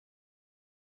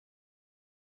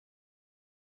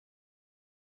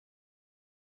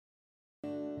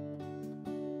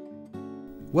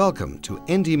Welcome to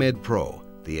Endymed Pro,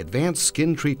 the advanced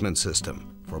skin treatment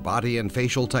system for body and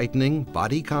facial tightening,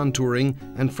 body contouring,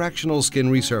 and fractional skin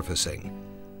resurfacing.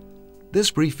 This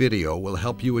brief video will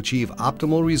help you achieve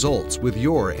optimal results with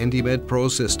your Endymed Pro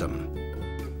system.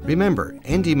 Remember,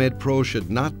 Endymed Pro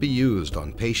should not be used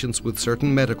on patients with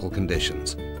certain medical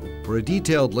conditions. For a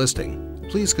detailed listing,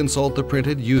 please consult the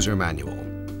printed user manual.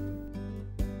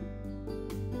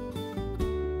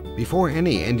 Before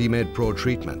any Endymed Pro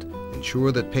treatment,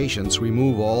 ensure that patients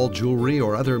remove all jewelry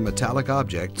or other metallic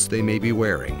objects they may be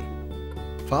wearing.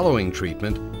 Following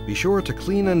treatment, be sure to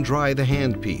clean and dry the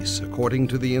handpiece according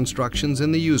to the instructions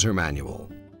in the user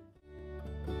manual.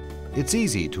 It's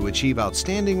easy to achieve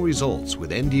outstanding results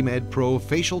with Endymed Pro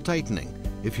facial tightening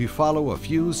if you follow a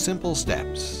few simple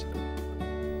steps.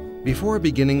 Before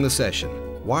beginning the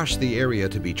session, wash the area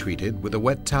to be treated with a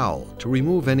wet towel to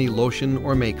remove any lotion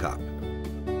or makeup.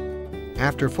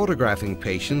 After photographing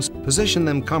patients, position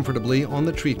them comfortably on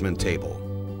the treatment table.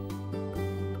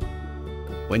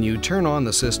 When you turn on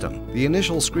the system, the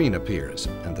initial screen appears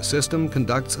and the system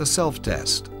conducts a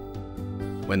self-test.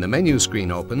 When the menu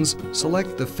screen opens,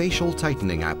 select the Facial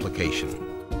Tightening application.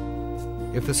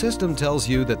 If the system tells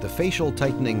you that the facial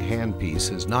tightening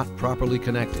handpiece is not properly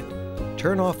connected,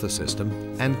 turn off the system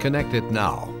and connect it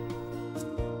now.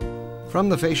 From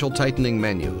the Facial Tightening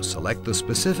menu, select the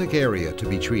specific area to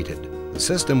be treated. The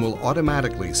system will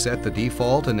automatically set the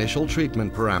default initial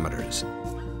treatment parameters.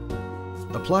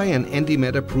 Apply an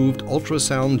Endymed approved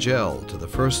ultrasound gel to the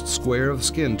first square of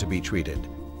skin to be treated.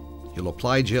 You'll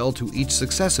apply gel to each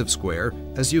successive square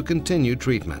as you continue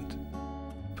treatment.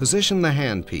 Position the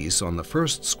handpiece on the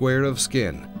first square of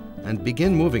skin and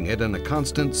begin moving it in a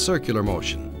constant circular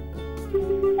motion.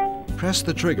 Press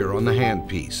the trigger on the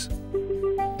handpiece.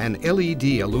 An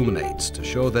LED illuminates to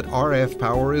show that RF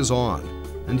power is on,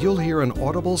 and you'll hear an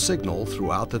audible signal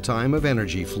throughout the time of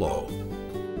energy flow.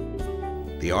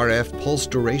 The RF pulse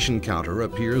duration counter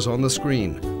appears on the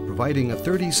screen, providing a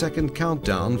 30-second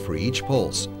countdown for each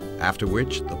pulse, after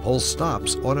which the pulse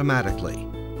stops automatically.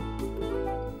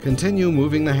 Continue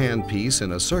moving the handpiece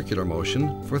in a circular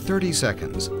motion for 30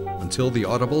 seconds until the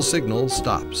audible signal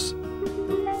stops.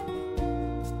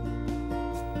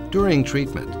 During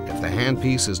treatment, if the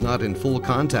handpiece is not in full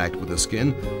contact with the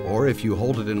skin, or if you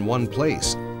hold it in one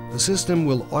place, the system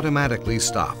will automatically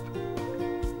stop.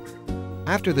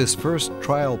 After this first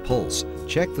trial pulse,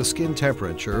 check the skin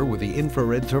temperature with the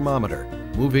infrared thermometer,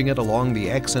 moving it along the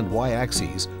X and Y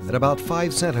axes at about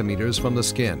 5 centimeters from the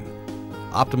skin.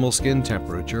 Optimal skin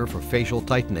temperature for facial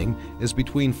tightening is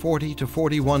between 40 to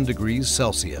 41 degrees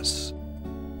Celsius.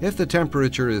 If the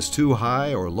temperature is too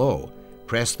high or low,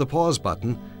 press the pause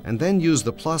button and then use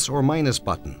the plus or minus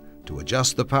button to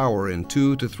adjust the power in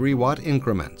 2 to 3 watt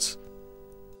increments.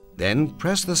 Then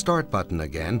press the start button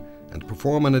again and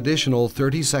perform an additional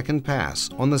 30-second pass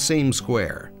on the same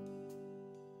square.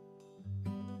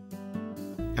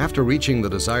 After reaching the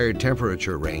desired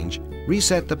temperature range,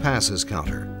 reset the passes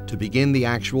counter to begin the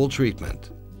actual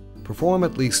treatment. Perform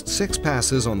at least 6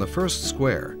 passes on the first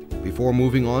square before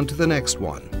moving on to the next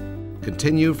one.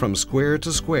 Continue from square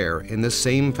to square in the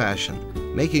same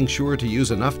fashion, making sure to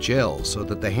use enough gel so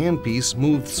that the handpiece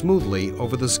moves smoothly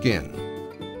over the skin.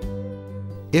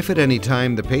 If at any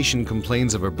time the patient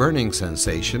complains of a burning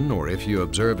sensation, or if you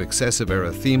observe excessive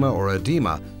erythema or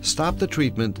edema, stop the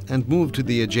treatment and move to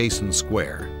the adjacent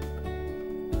square.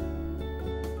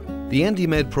 The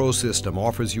Endymed Pro system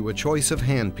offers you a choice of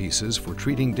handpieces for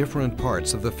treating different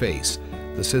parts of the face.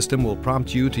 The system will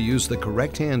prompt you to use the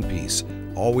correct handpiece.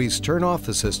 Always turn off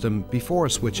the system before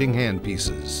switching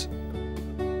handpieces.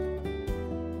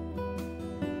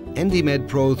 Endymed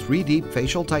Pro 3D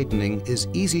facial tightening is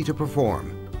easy to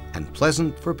perform and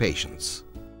pleasant for patients.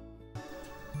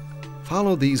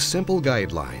 Follow these simple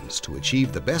guidelines to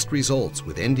achieve the best results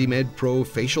with Endymed Pro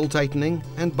facial tightening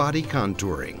and body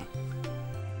contouring.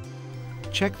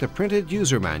 Check the printed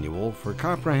user manual for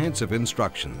comprehensive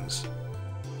instructions.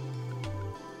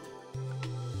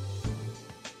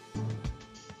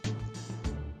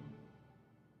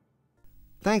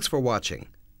 Thanks for watching.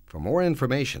 For more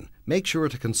information, make sure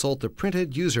to consult the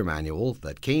printed user manual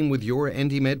that came with your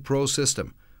Endymed Pro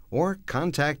system, or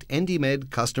contact Endymed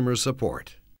customer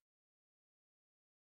support.